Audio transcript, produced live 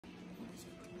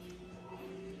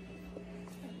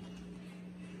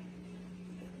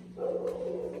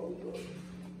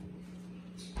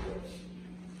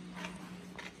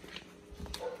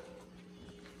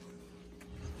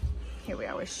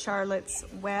with Charlotte's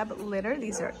Web litter.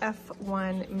 These are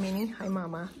F1 mini, hi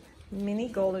mama, mini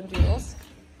golden doodles.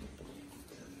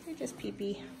 They're just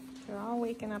pee-pee. They're all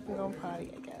waking up and going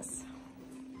potty, I guess.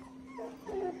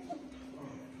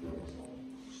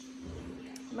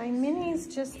 My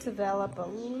minis just develop a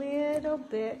little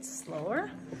bit slower.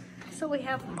 So we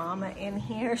have mama in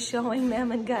here showing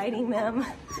them and guiding them.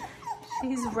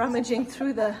 She's rummaging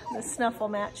through the snuffle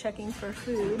mat checking for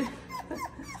food.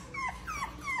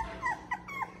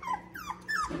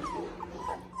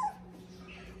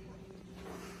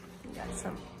 Got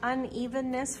some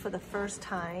unevenness for the first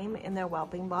time in their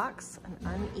whelping box, an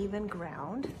uneven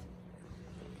ground,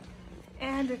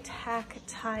 and a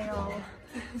tactile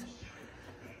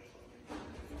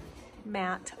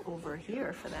mat over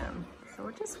here for them. So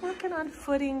we're just working on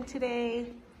footing today.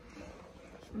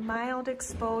 Mild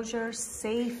exposure,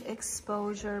 safe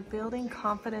exposure, building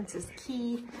confidence is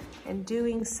key, and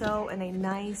doing so in a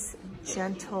nice,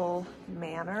 gentle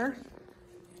manner.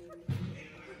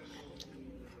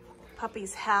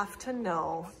 Puppies have to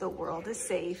know the world is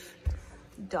safe,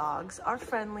 dogs are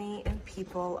friendly, and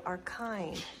people are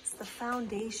kind. It's the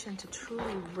foundation to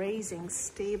truly raising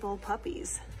stable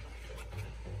puppies.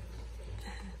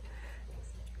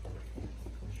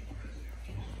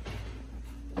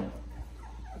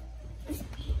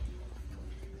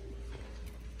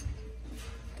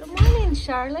 Good morning,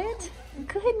 Charlotte.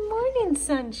 Good morning,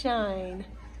 sunshine.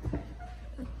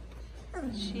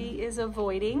 She is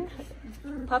avoiding.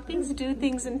 Puppies do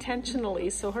things intentionally,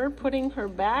 so her putting her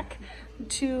back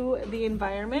to the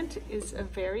environment is a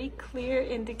very clear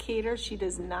indicator she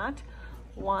does not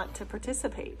want to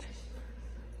participate.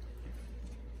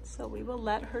 So we will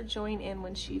let her join in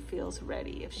when she feels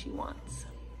ready if she wants.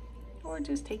 Or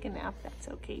just take a nap, that's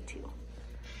okay too.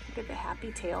 Look at the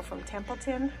happy tail from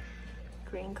Templeton.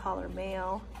 Green collar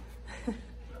male.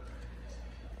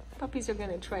 Puppies are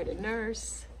gonna try to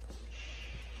nurse.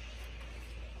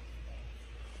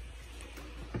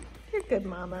 You're good,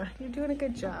 mama. You're doing a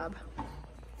good job.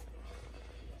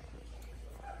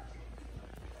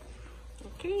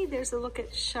 Okay, there's a look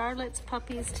at Charlotte's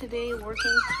puppies today,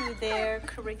 working through their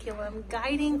curriculum,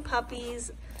 guiding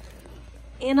puppies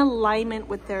in alignment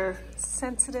with their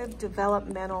sensitive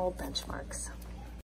developmental benchmarks.